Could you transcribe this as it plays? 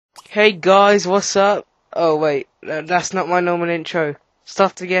Hey guys, what's up? Oh wait, that's not my normal intro.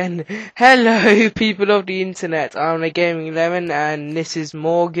 Start again. Hello people of the internet, I'm TheGamingLemon and this is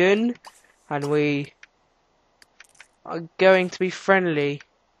Morgan. And we are going to be friendly.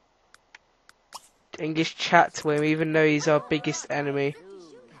 And just chat to him even though he's our biggest enemy.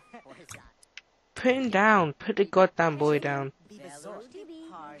 Put him down, put the goddamn boy down.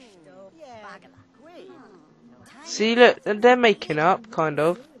 See look, they're making up, kind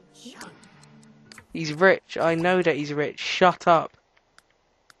of. He's rich, I know that he's rich, shut up.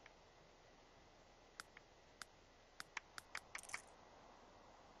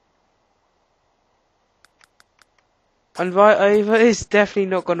 Invite over is definitely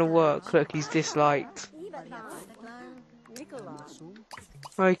not gonna work. Look, he's disliked.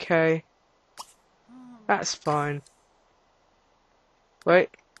 Okay. That's fine. Wait.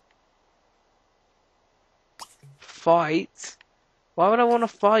 Fight? Why would I want to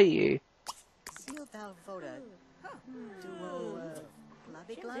fight you?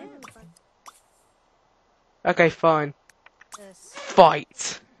 Okay, fine.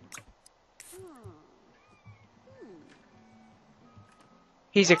 Fight!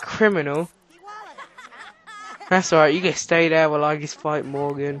 He's a criminal. That's alright, you can stay there while I just fight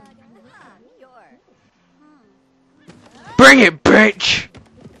Morgan. Bring it, bitch!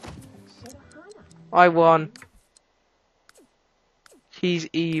 I won. He's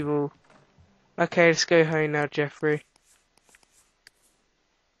evil. Okay, let's go home now, Jeffrey.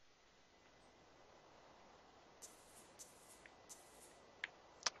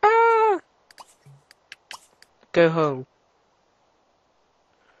 Ah! Go home.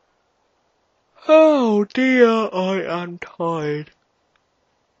 Oh dear, I am tired.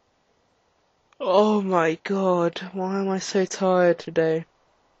 Oh my god, why am I so tired today?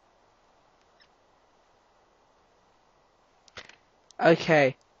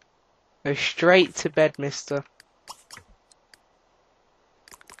 Okay, go straight to bed, mister.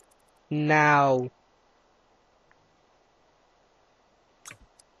 Now.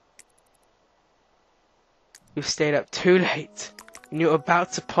 You've stayed up too late, and you're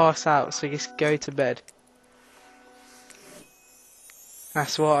about to pass out, so just go to bed.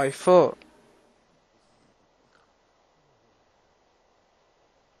 That's what I thought.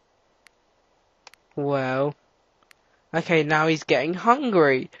 Well, okay, now he's getting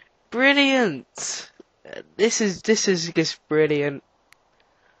hungry. Brilliant. This is just brilliant.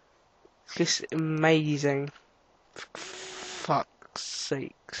 Just amazing. For fuck's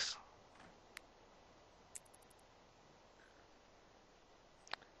sakes.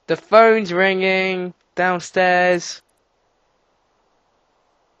 The phone's ringing downstairs.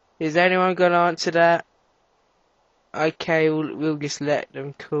 Is anyone gonna answer that? Okay, we'll just let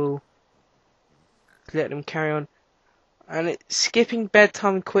them cool. Let them carry on. And it's skipping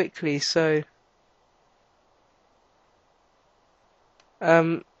bedtime quickly, so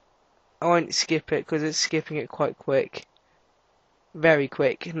I won't skip it because it's skipping it quite quick. Very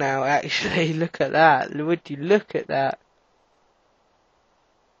quick now, actually. Look at that. Would you look at that?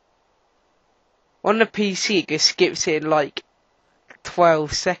 On the PC it just skips it in like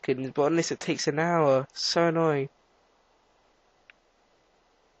 12 seconds, but on this it takes an hour. So annoying.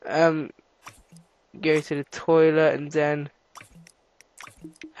 Go to the toilet and then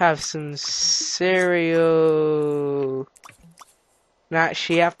have some cereal. And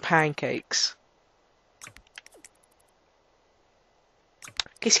actually have pancakes.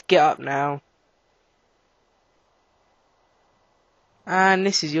 Just get up now. And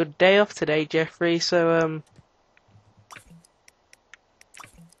this is your day off today, Jeffrey, so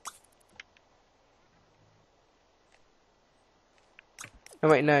oh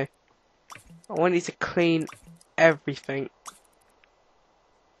wait, no. I want you to clean everything.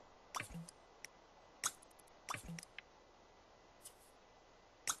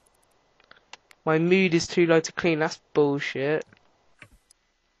 My mood is too low to clean, that's bullshit.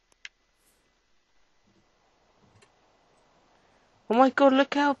 Oh my god,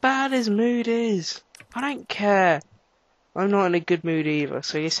 look how bad his mood is. I don't care. I'm not in a good mood either,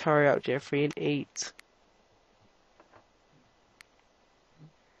 so just hurry up, Jeffrey, and eat.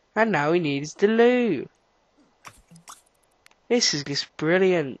 And now he needs the loo. This is just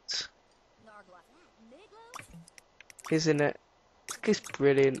brilliant. Isn't it? It's just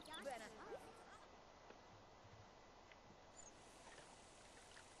brilliant.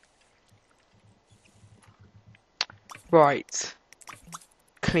 Right.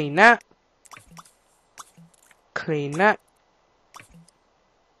 Clean that. Clean that.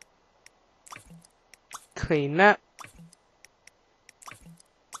 Clean that.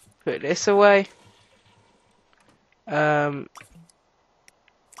 Put this away.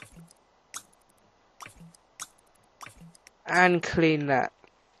 and clean that.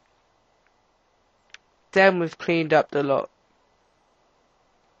 Then we've cleaned up the lot.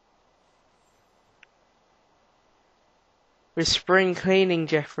 With spring cleaning,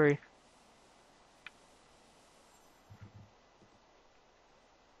 Jeffrey.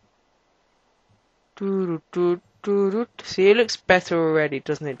 See, it looks better already,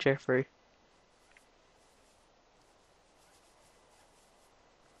 doesn't it, Jeffrey?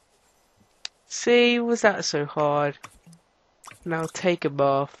 See, was that so hard? Now take a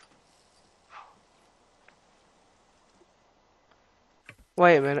bath.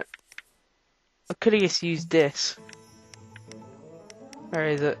 Wait a minute. I could have just used this. Where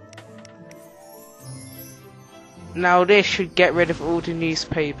is it? Now this should get rid of all the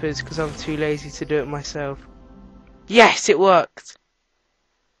newspapers because I'm too lazy to do it myself. Yes, it worked!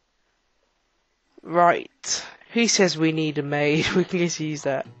 Right. Who says we need a maid? We can just use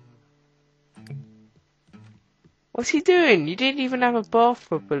that. What's he doing? You didn't even have a bath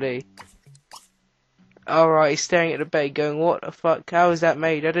properly. Alright, he's staring at the bed going, what the fuck? How is that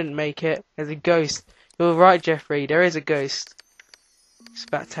made? I didn't make it. There's a ghost. You're right, Jeffrey. There is a ghost. It's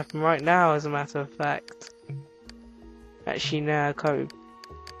about to happen right now, as a matter of fact. Actually, no, I can't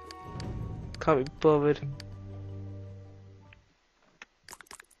be bothered.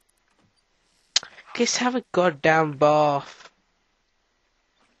 Just have a goddamn bath.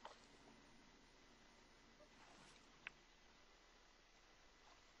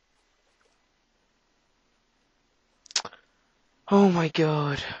 Oh my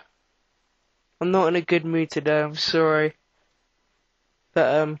god. I'm not in a good mood today, I'm sorry.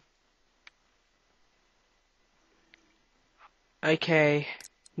 But, okay.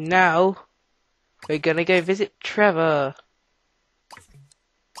 Now, we're gonna go visit Trevor.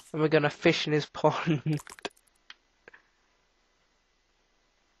 And we're gonna fish in his pond.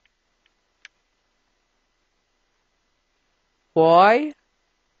 Why?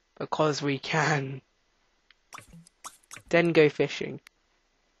 Because we can. Then go fishing.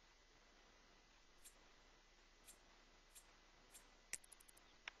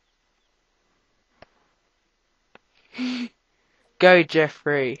 Go,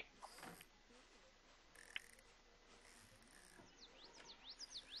 Jeffrey.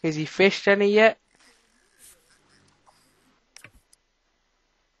 Has he fished any yet?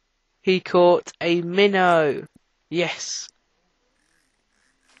 He caught a minnow. Yes.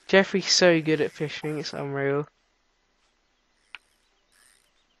 Jeffrey's so good at fishing, it's unreal.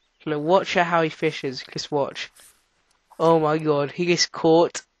 Look, watch out how he fishes. Just watch. Oh my god, he just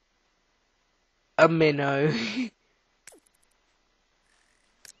caught a minnow.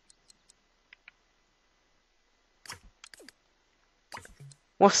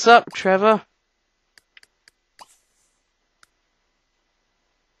 What's up, Trevor?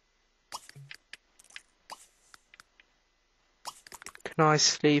 Can I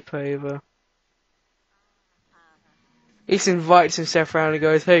sleep over? He's invites himself around and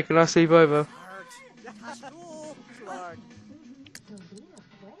goes, hey, can I sleep over?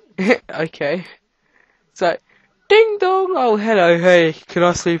 Okay. So, ding dong! Oh, hello, hey, can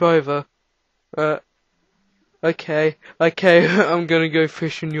I sleep over? Okay, I'm gonna go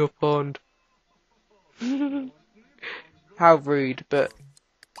fish in your pond. How rude, but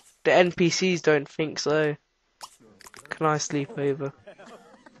the NPCs don't think so. Can I sleep over?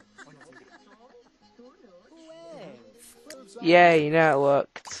 Yay, now it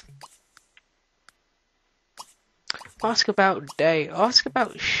worked. Ask about day, ask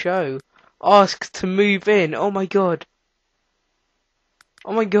about show, ask to move in, oh my god.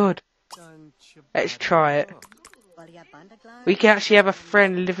 Oh my god. Let's try it. We can actually have a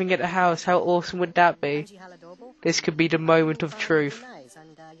friend living at the house, how awesome would that be? This could be the moment of truth.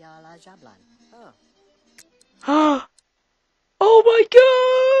 Oh my god!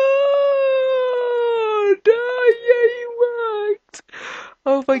 Oh yeah, it worked!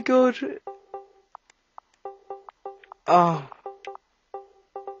 Oh my god. Oh.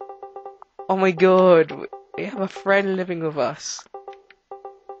 Oh my god. We have a friend living with us.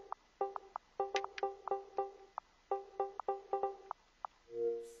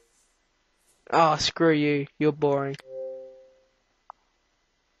 Oh, screw you. You're boring.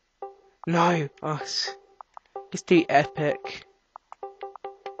 No, us. Let's do epic.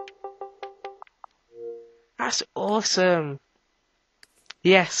 That's awesome.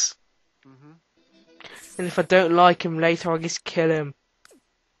 Yes. And if I don't like him later, I'll just kill him.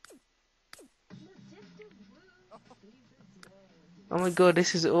 Oh my god,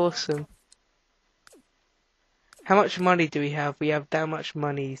 this is awesome. How much money do we have? We have that much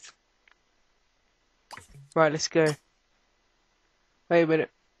money. Right, let's go. Wait a minute.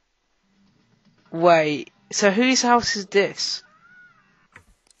 Wait. So whose house is this?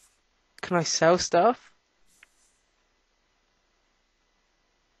 Can I sell stuff?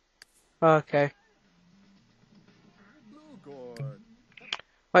 Oh, okay.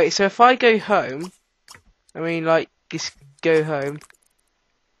 Wait, so if I go home, I mean like just go home.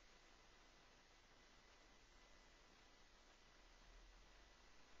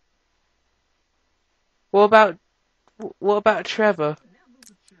 What about Trevor?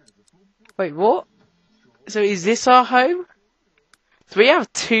 Wait, what? So is this our home? So we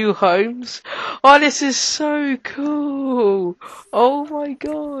have 2 homes. Oh, this is so cool. Oh my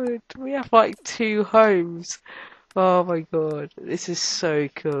god. We have like 2 homes. Oh my god. This is so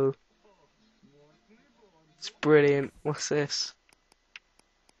cool. It's brilliant. What's this?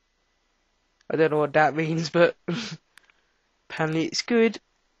 I don't know what that means, but apparently it's good.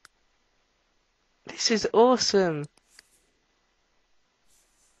 This is awesome.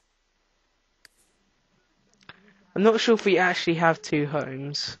 I'm not sure if we actually have 2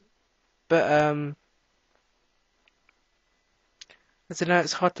 homes, but I don't know,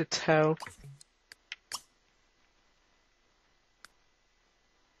 it's hard to tell.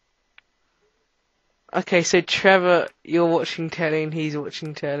 Okay, so Trevor, you're watching telly and he's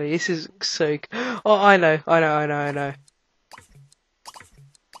watching telly. This is so. Oh, I know.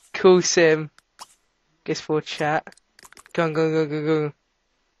 Cool sim. Guess for chat. Go.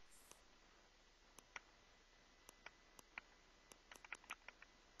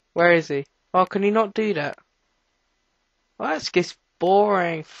 Where is he? Oh, can he not do that? Oh, that's just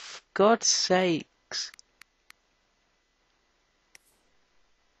boring. For God's sakes.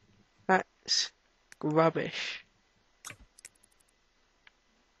 That's rubbish.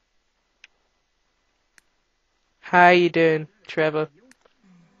 How you doing, Trevor?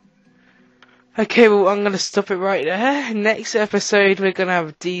 Okay, well, I'm gonna stop it right there. Next episode, we're gonna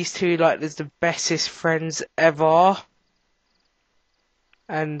have these two like as the bestest friends ever.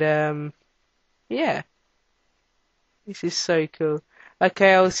 And, yeah. This is so cool.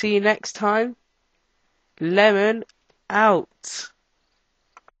 Okay, I'll see you next time. Lemon out.